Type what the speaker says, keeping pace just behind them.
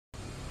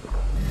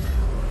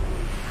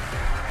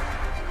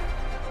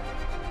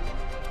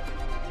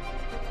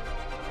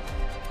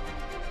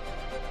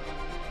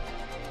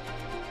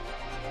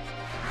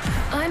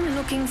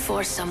looking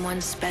for someone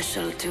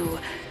special to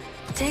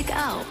take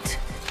out.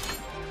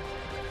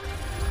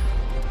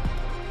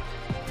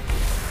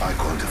 I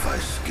quantify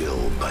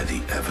skill by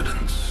the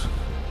evidence.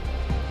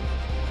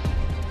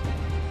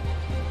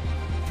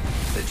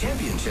 The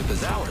championship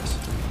is ours.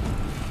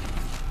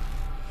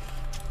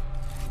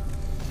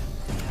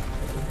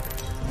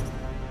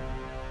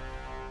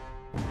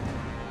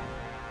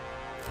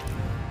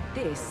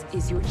 This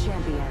is your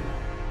champion.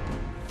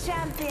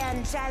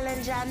 Champion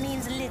challenger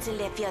means little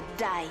if you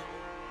die.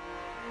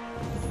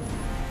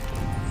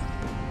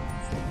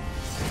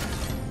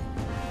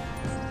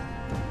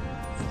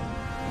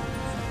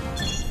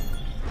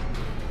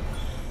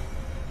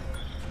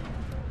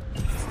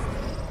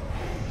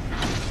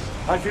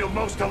 I feel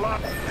most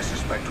alive. I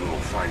suspect we will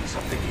find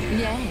something here.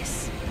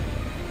 Yes.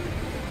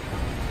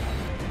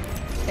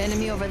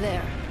 Enemy over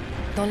there.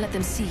 Don't let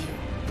them see you.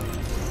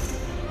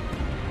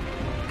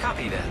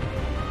 Copy that.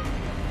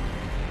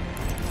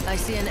 I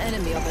see an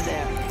enemy over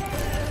there.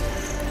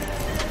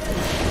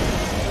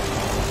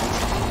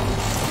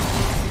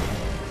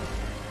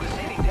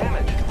 Receiving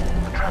damage.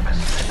 The trap is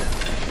set.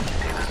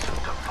 Data soon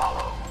to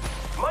follow.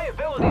 My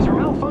abilities are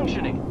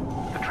malfunctioning.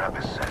 The trap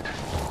is set.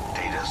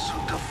 Data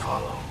soon to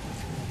follow.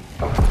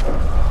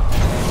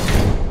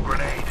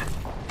 Grenade.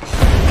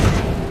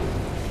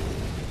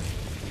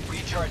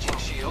 Recharging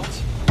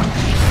shields.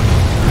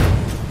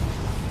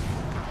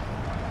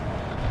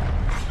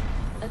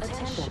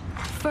 Attention.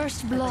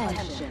 First blood.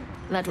 Attention.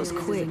 That was There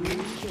is a quick.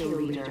 new kill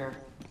leader.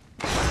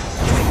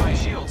 Giving my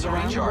shields a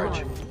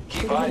recharge.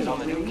 Keep eyes on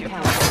the new kill.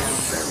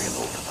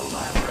 Variable for the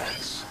lab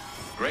rats.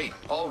 Great.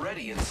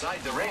 Already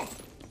inside the ring.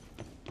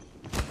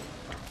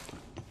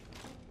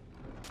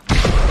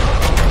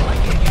 I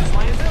can't use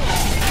my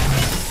ability.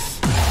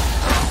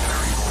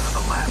 Variable for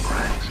the lab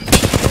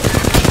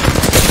rats.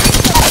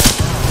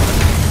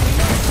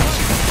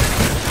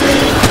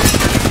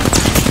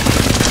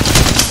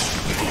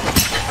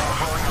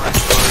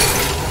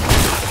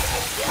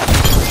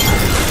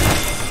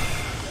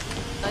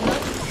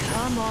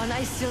 Come on,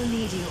 I still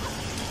need you.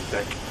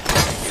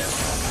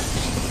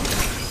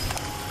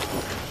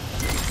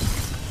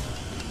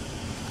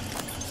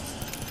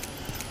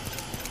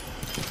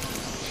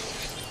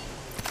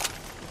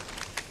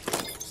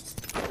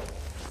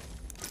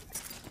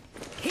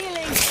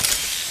 Healing!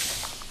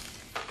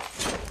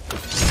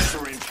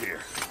 Syringe here.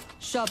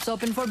 Shop's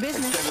open for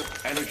business.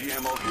 Extended energy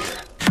ammo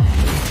here.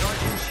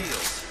 Recharging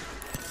shields.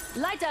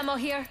 Light ammo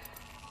here.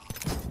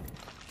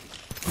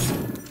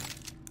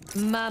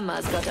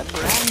 Mama's got a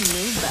brand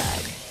new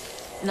bag.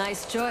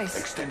 Nice choice.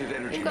 Extended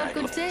energy You've got mag.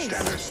 good taste.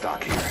 Standard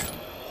stock here.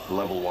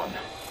 Level 1.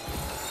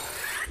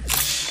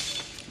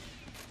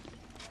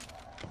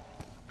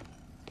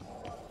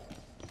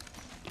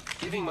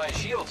 Giving my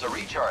shields a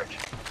recharge.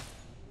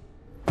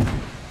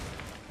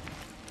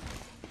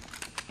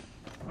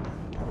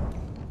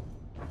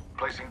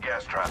 Placing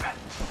gas trap.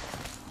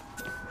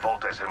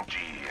 Volt SMG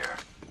here.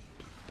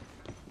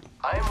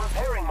 I am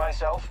repairing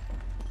myself.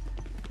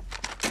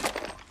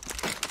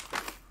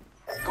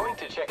 Going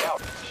to check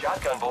out.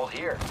 Shotgun bolt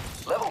here.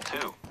 Level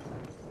 2.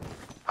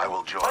 I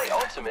will join. My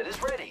ultimate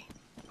is ready.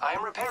 I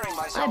am repairing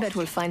myself. I bet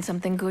we'll find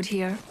something good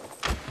here.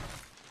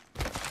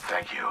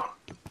 Thank you.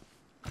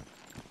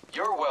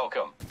 You're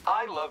welcome.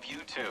 I love you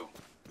too.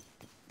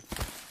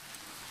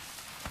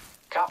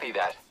 Copy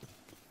that.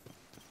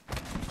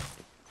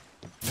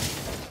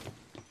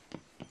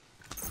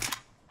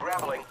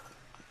 Grappling.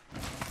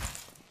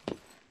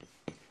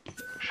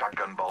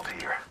 Shotgun bolt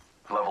here.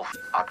 Level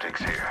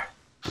optics here.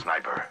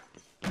 Sniper.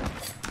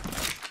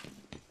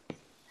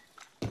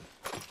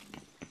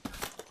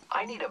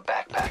 I need a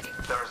backpack.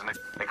 There is an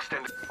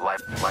extended light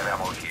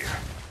ammo here.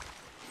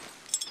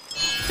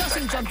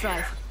 Tossing jump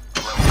drive.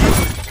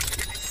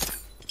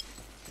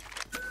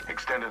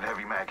 Extended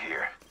heavy mag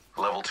here.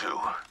 Level 2.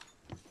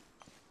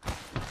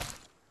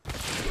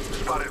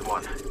 Spotted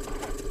one.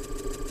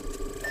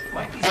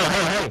 Might be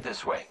something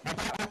this way.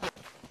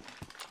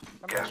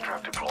 Gas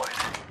trap deployed.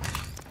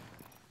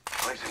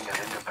 Placing an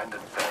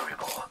independent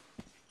variable.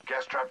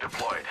 Gas trap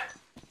deployed.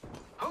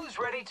 Who's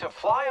ready to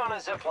fly on a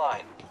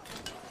zipline?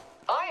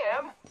 I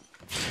am.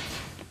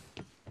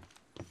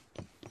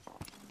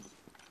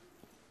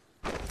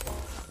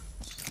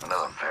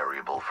 Another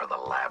variable for the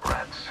lab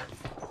rats.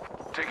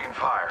 Taking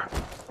fire.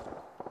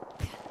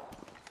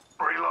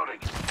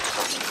 Reloading.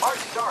 Arc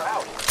star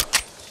out.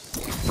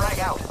 Frag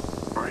out.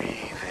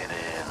 Breathe it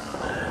in.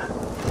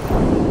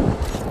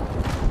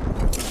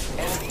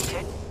 Enemy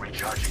hit.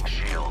 Recharging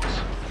shields.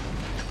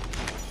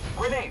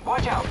 Grenade,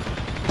 watch out.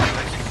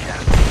 Placing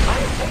gas. I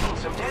am taking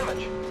some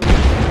damage.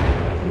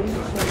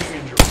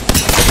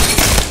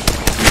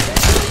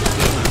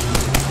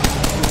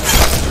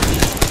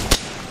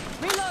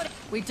 Reload!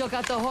 We took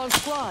out the whole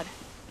squad.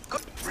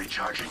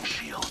 Recharging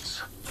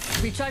shields.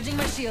 Recharging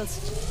my shields.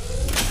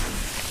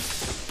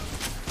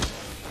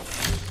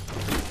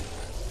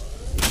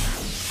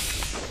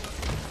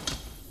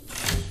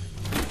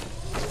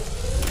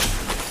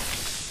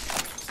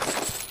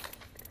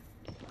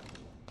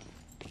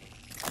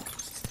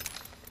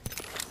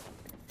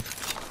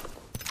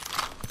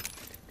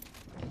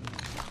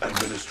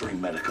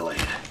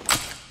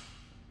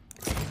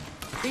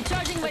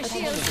 Recharging my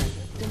shield.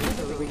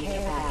 Delivering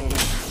care package.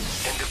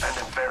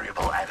 Independent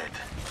variable added.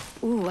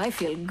 Ooh, I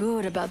feel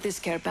good about this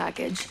care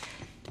package.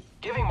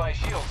 Giving my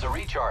shields a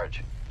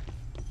recharge.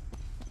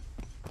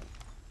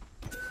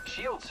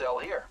 Shield cell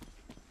here.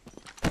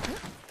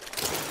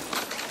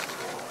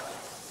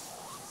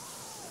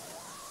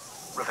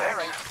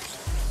 Repairing.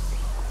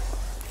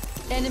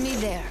 Enemy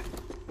there.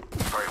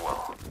 Very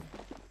well.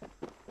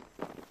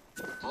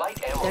 Light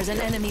ammo. There's an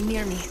here. enemy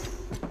near me.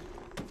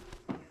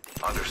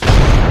 Understood.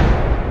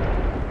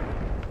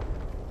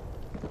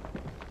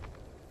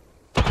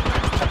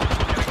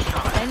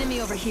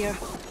 Enemy over here.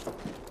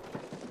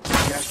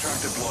 Gas track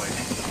deployed.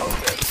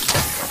 Okay.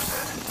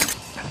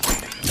 And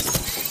waiting.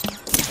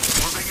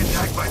 We're being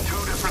attacked by 2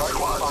 different Target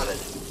squads. spotted.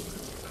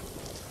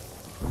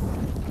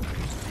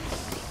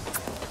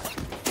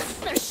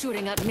 They're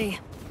shooting at me.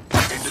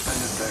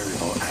 Independent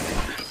variable added.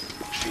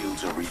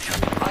 Shields are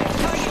recharging. I am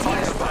target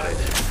fire spotted.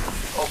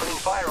 Opening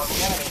fire on the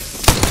enemy.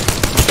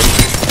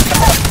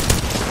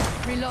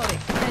 Reloading.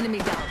 Enemy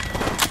down.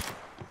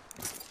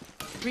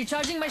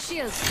 Recharging my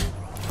shields.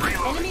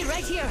 Reloading. Enemy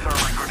right here.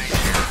 Thermite grenade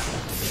here.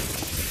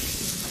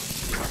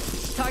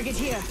 Target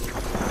here.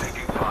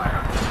 Taking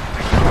fire.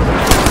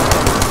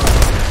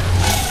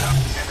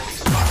 Enemy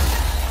spotted.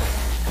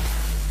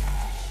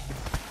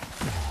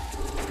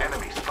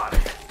 Enemy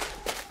spotted.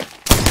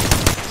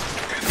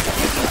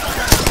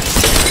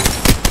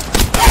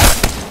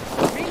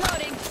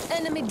 Reloading.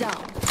 Enemy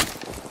down.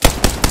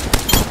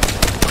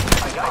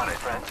 I got you,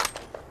 friend.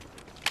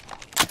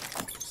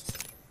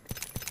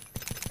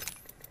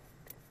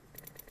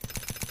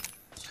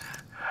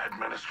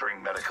 Administering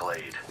medical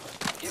aid.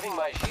 Giving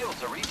my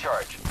shields a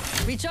recharge.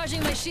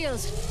 Recharging my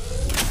shields.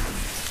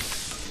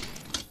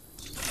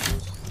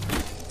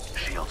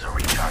 Shields are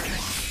recharging.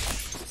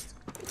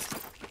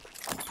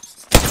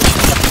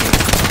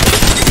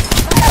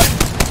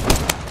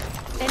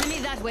 Enemy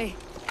that way.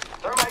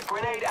 Thermite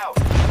grenade out.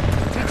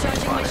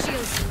 Recharging my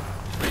shields.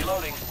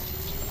 Reloading.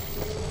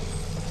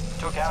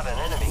 Took out an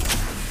enemy.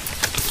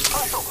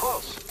 Hostile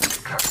close.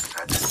 Trap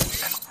set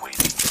and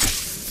waiting.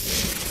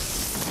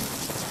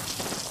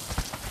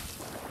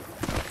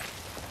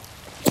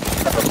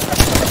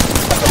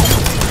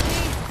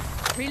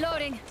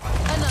 Reloading.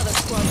 Another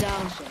squad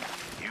down.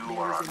 You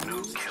are our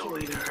new kill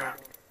leader.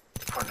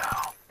 For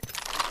now.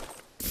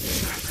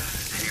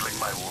 Healing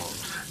my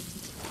wounds.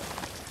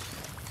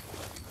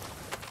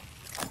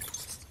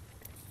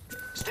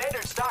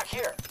 Standard stock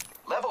here.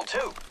 Level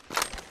 2.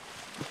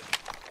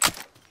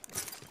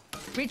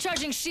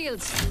 Recharging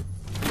shields.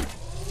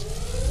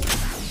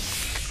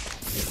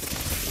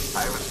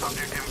 I have a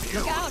subject in view.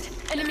 Look out.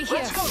 Enemy here.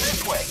 Let's go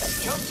this way.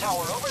 Jump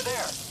tower over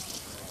there.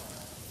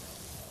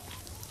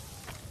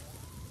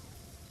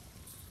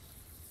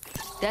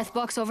 Death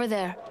box over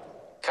there.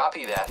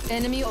 Copy that.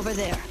 Enemy over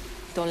there.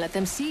 Don't let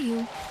them see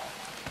you.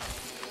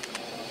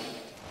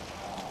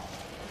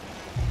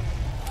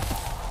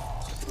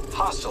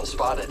 Hostile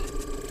spotted.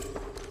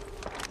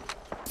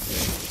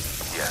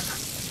 Yes.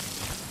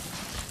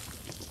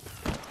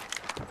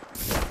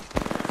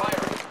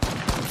 Firing.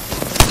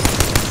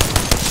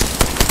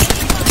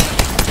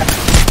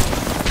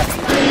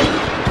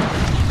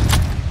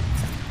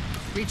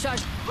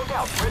 Recharge. Look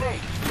out,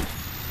 grenade.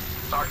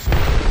 Starts.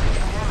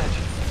 Damage.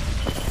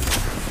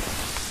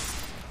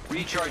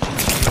 Recharging. I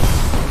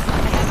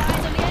have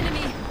eyes on the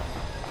enemy.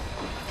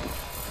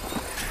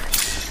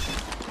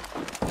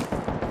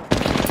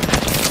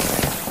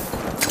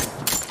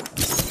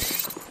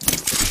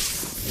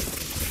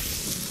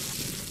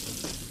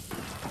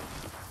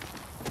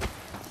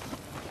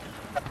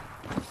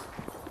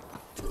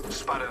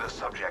 Spotted a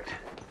subject.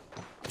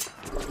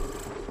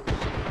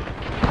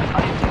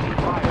 I am taking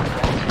fire,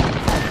 friend.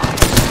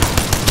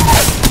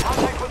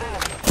 Contact with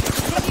enemy.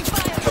 Taking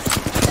fire.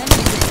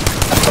 Enemy dead.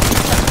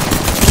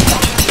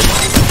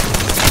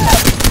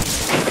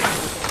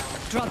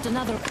 Dropped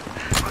another.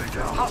 Put it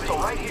down. Hostile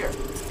right here.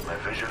 My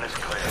vision is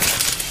clear.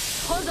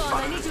 Hold on. I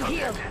Spotted need a to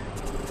heal. subject.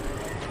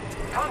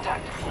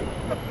 Contact.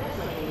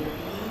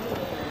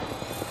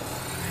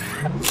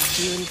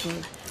 Beautiful.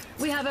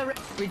 We have a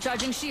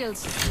recharging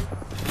shields.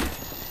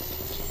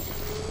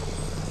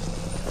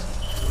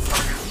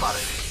 Target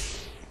spotted.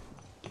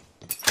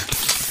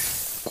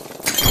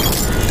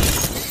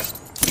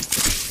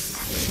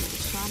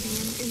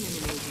 Champion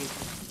eliminated.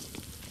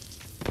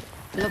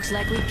 Looks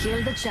like we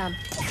killed the champ.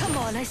 Come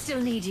on, I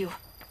still need you.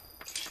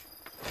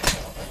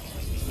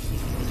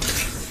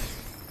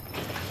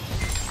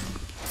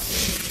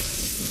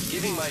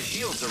 Giving my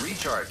shields a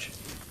recharge.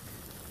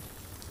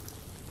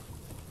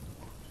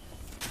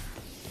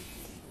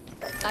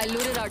 I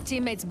looted our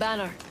teammate's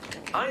banner.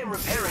 I am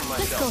repairing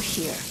Let's go myself.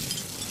 here.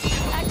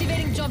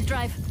 Activating jump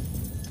drive.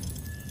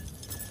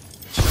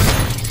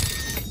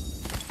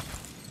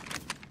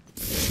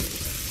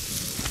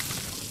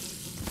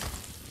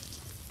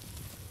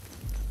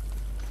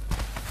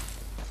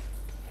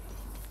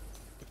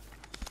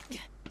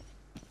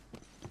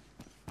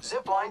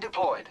 Zipline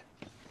deployed.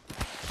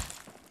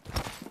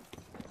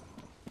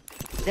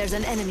 There's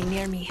an enemy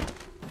near me.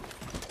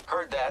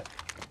 Heard that.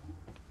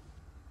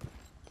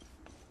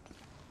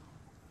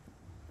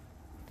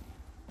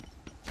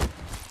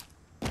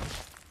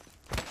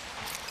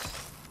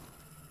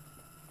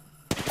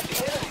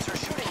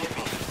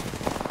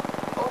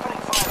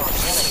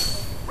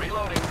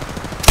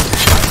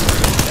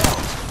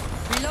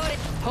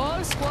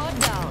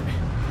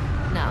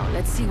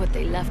 Let's see what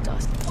they left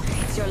us.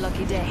 It's your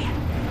lucky day.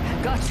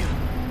 Got you.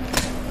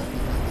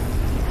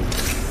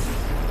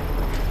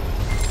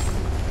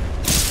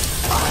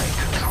 I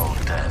control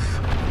death.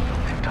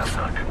 It does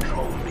not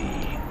control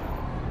me.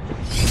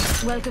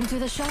 Welcome to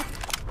the shop.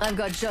 I've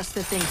got just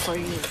the thing for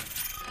you.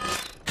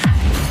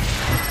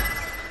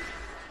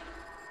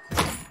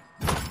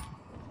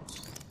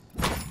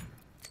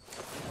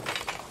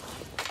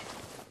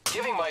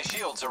 Giving my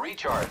shields a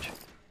recharge.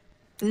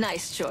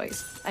 Nice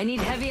choice. I need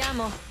heavy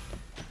ammo.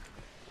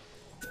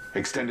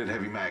 Extended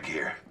heavy mag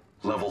here.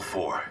 Level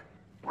 4.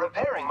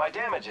 Repairing my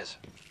damages.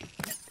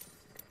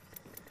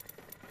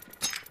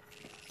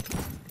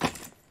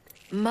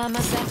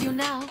 Mama's got you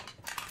now.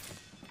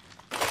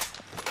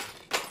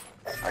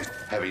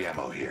 Heavy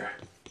ammo here.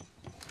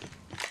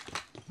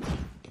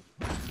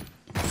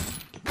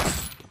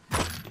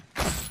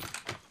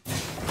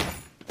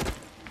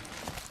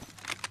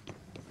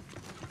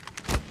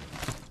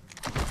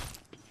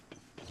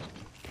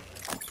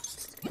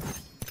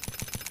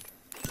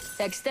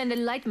 Extended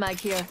light mag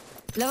here.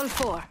 Level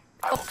 4.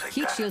 I will take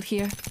Heat that. shield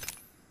here.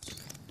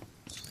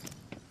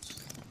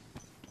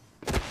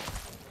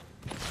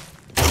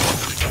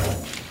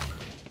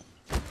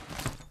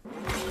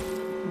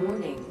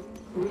 Warning.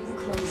 Ring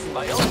closing.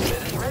 My ultimate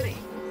is ready.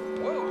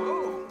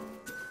 Woohoo!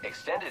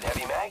 Extended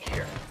heavy mag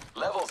here.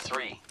 Level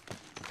 3.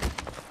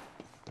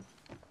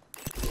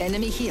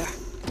 Enemy here.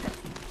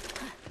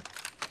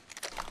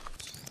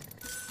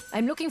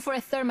 I'm looking for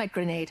a thermite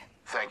grenade.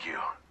 Thank you.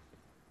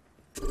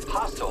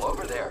 Hostile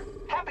over there.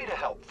 Happy to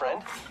help,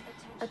 friend.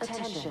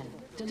 Attention.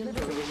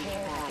 Delivering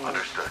care package.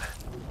 Understood.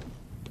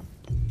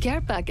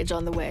 Care package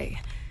on the way.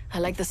 I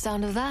like the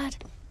sound of that.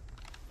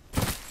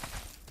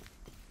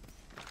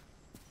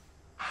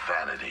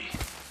 Vanity.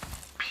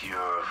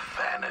 Pure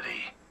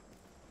vanity.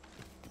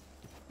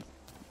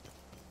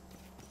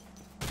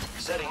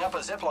 Setting up a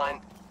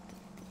zipline.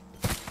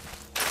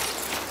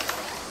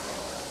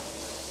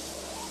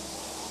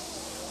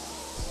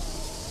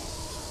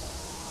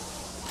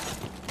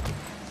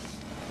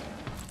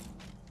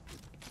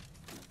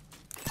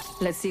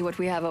 Let's see what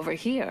we have over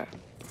here.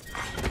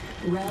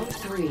 Round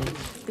 3.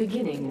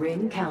 Beginning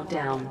ring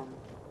countdown.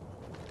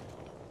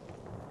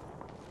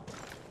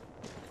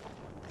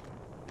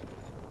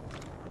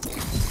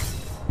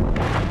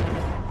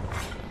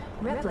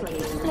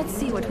 Replicator. Let's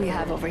see what we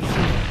have over here.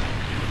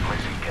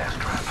 Placing gas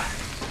trap.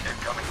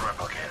 Incoming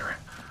replicator.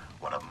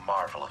 What a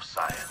marvel of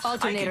science.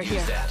 Alternator I could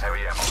use here. that. Heavy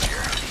ammo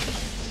here.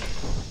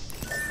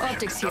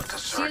 Optics here. Mission conduct a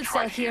search Shield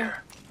cell right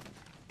here.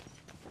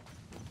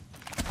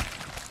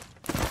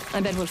 I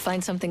bet we'll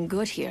find something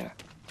good here.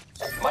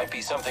 Might be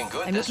something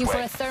good I'm this looking for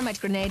way. a thermite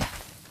grenade.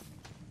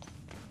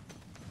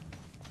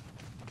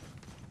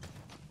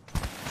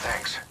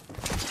 Thanks.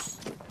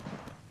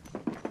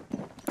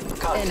 Enemy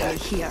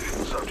Contact. here.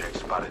 Subject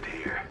spotted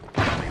here.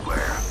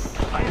 Beware.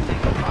 I am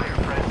taking fire,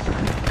 friends.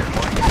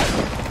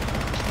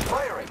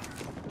 Firing.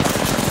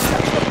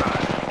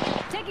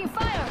 Taking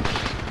fire!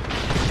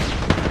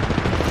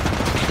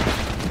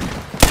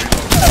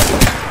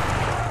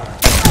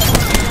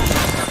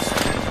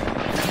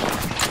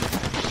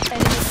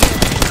 Enemy here.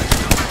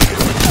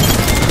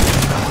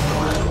 The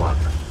last one.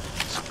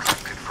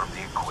 Subtracted from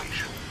the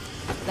equation.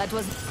 That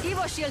was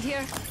Evo shield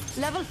here.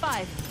 Level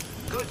 5.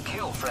 Good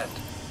kill, friend.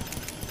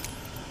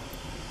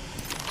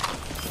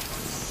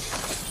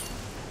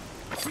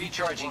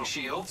 Recharging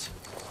shields.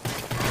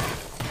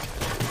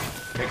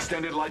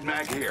 Extended light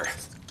mag here.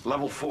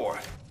 Level 4.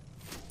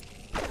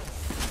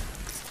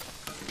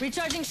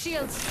 Recharging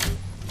shields.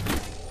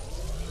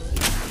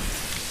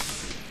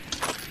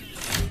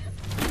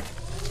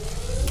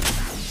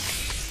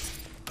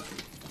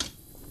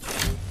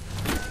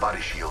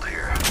 Body shield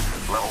here.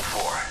 Level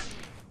 4.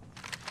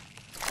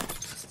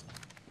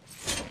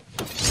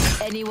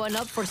 Anyone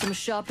up for some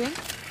shopping?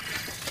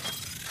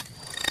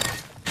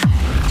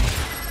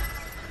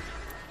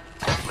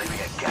 Leaving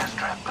a gas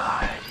trap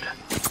behind.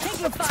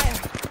 Taking fire!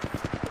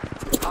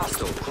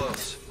 Hostile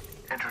close.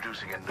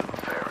 Introducing a new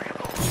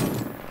variable.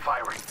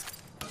 Firing.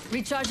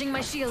 Recharging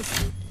my shields.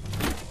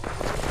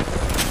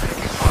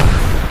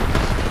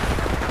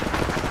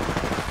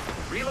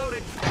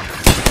 Reloading.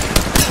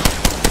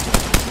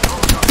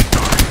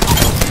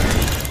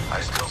 I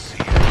still see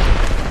it.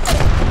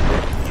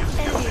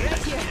 Enemy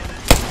right here.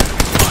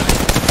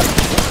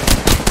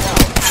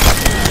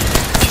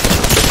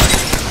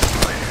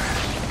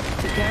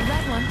 Took care of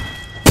that one.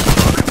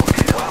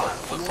 Well,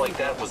 looks like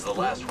that was the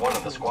last one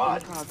in the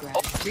squad.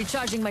 Progress.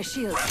 Recharging my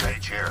shields.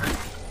 Rampage here.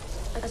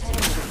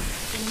 Attention.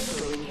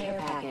 Delivering care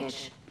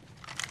package.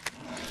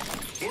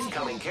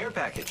 Incoming care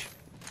package.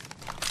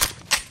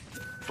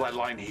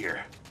 Flatline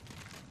here.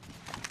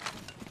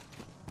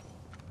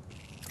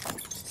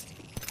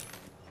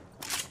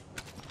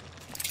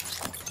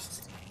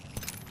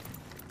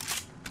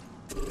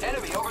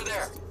 Enemy over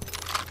there.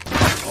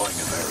 Deploying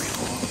a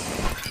variable.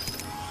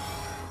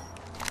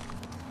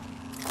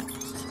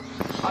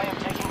 I am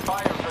taking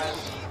fire,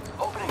 friends.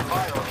 Opening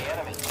fire on the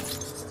enemy.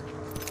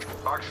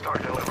 Arc Star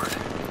delivered.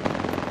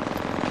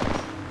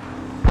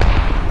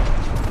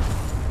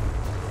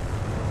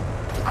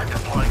 I'm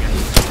deploying a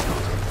heat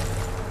shield.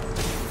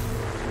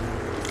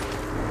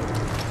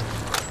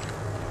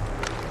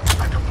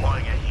 I'm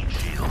deploying a heat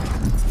shield.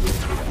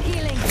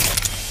 Healing.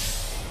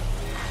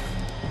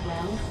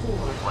 Round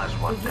 4. Last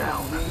one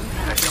down.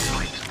 That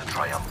completes the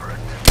triumvirate.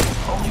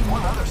 Only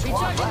one other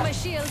squad Recharging my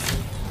left. shields.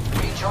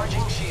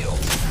 Recharging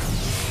shields.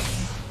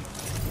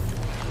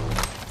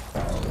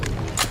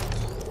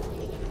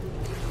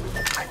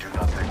 I do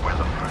not think we're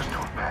the first to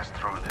have passed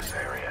through this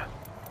area.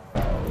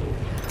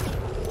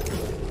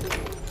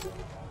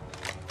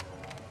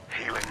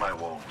 Healing my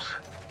wounds.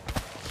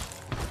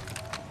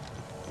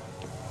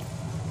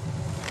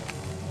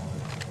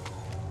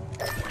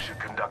 We should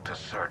conduct a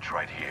search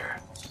right here.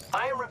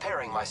 I am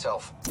repairing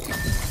myself.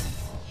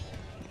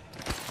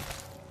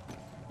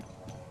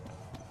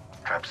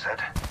 Trap set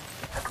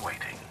and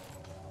waiting.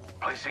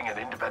 Placing an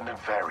independent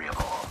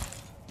variable.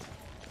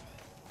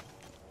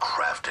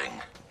 Crafting.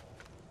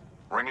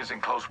 Ring is in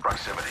close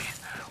proximity.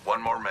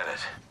 1 more minute.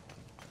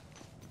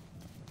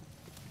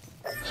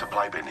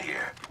 Supply bin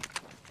here.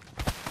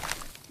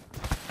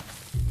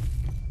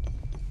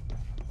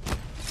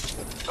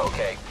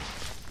 Okay.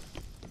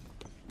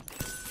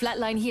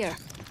 Flatline here.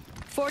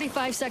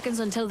 45 seconds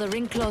until the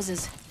ring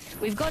closes.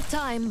 We've got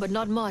time, but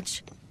not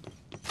much.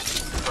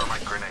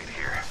 Thermite grenade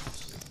here.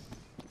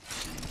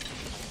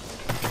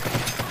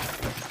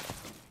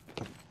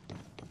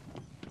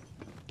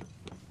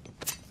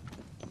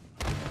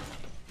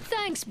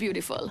 Thanks,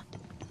 beautiful.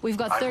 We've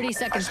got 30 I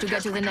seconds to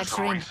get suggest to we the do next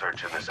some ring.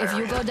 research in this If you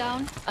area. go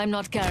down, I'm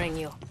not carrying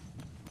you.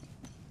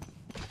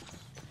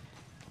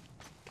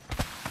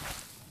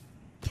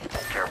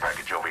 Care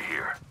package over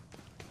here.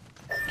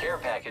 Care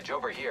package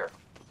over here.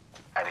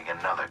 Adding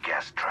another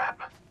gas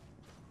trap.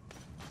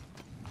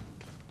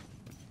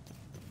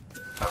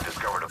 I've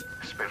discovered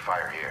a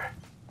Spitfire here.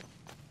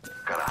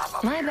 Gotta hop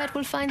up I here. bet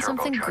we'll find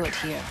something good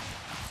Turbocharger. here.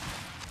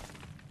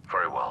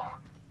 Very well.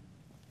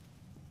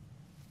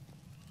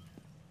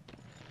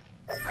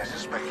 I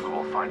suspect we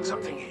will find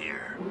something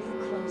here.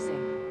 Ring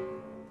closing.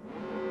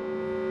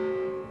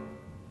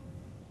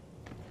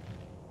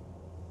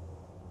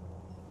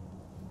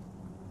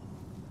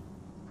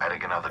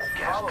 Adding another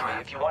gas Follow me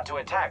trap. if you want to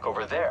attack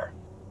over there.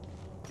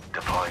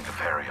 Deploying a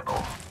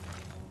variable.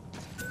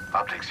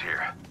 Optics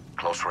here.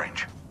 Close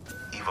range.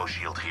 Evo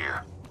shield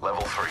here.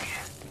 Level 3.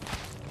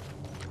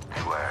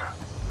 Beware.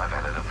 I've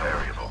added a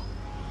variable.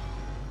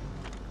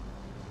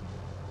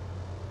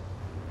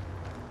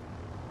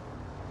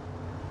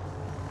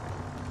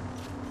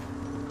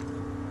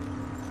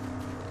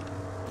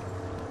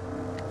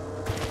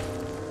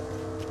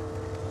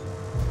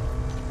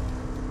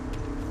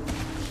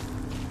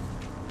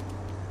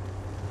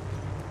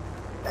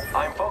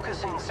 I'm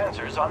focusing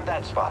sensors on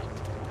that spot.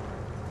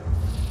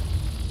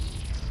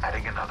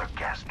 Adding another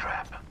gas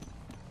trap.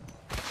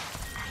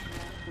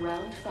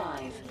 Round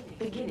 5.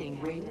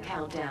 Beginning ring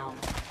countdown.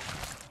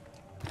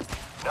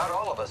 Not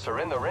all of us are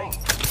in the ring.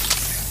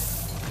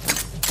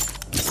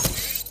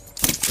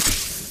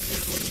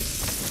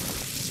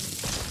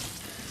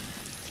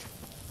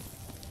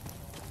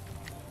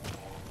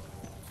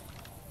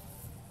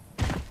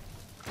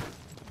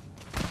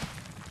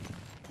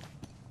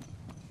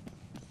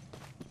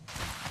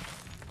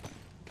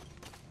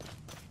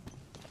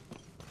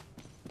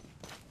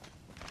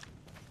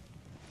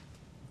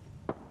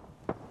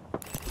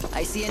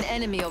 I see an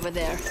enemy over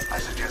there. I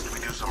suggest we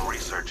do some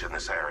research in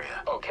this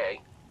area.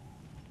 Okay.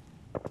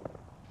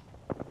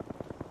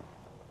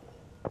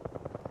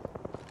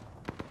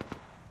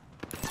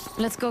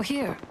 Let's go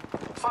here.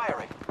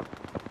 Firing.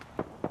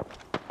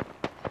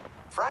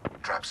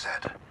 Trap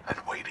set and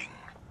waiting.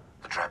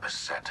 The trap is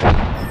set.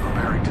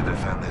 Preparing to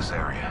defend this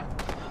area.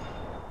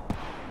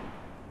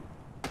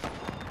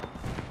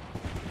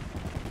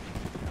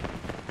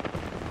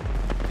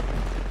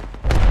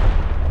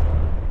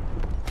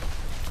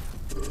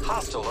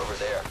 Hostile over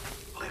there.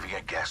 Leaving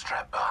a gas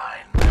trap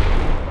behind.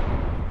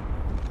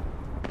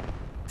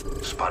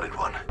 Spotted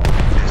one.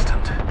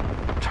 Distant.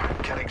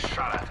 Getting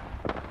shot at.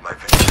 My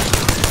vision.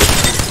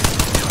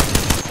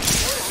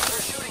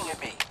 They're shooting at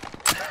me.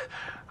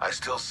 I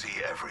still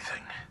see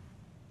everything.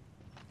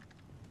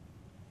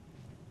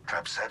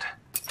 Trap set.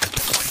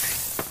 Waiting.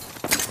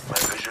 My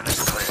vision is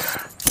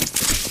clear.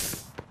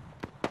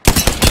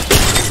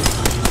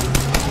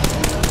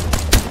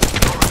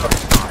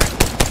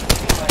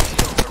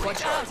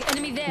 Watch out,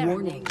 enemy there.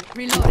 Warning.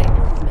 Reloading.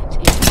 Movement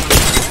in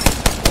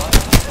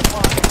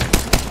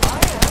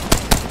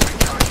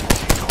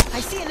I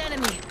see an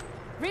enemy.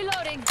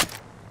 Reloading.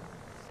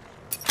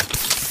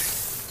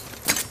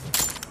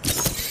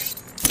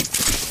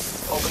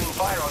 Opening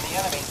fire on the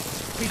enemy.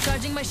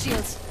 Recharging my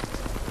shields.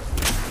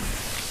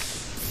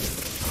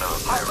 Another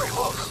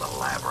variable for the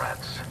lab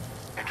rats.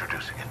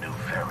 Introducing a new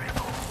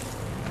variable.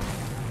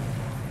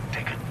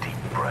 Take a deep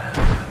breath.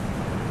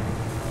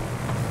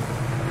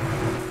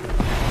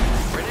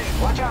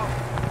 Grenade, watch out.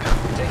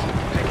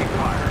 Taking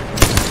fire.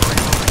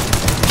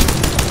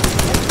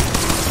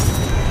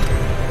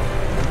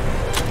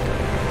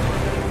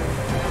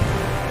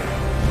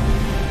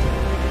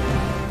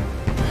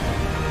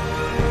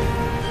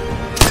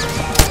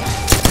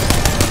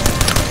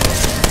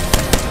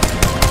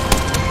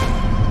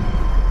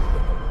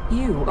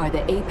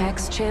 by the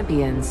Apex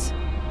Champions.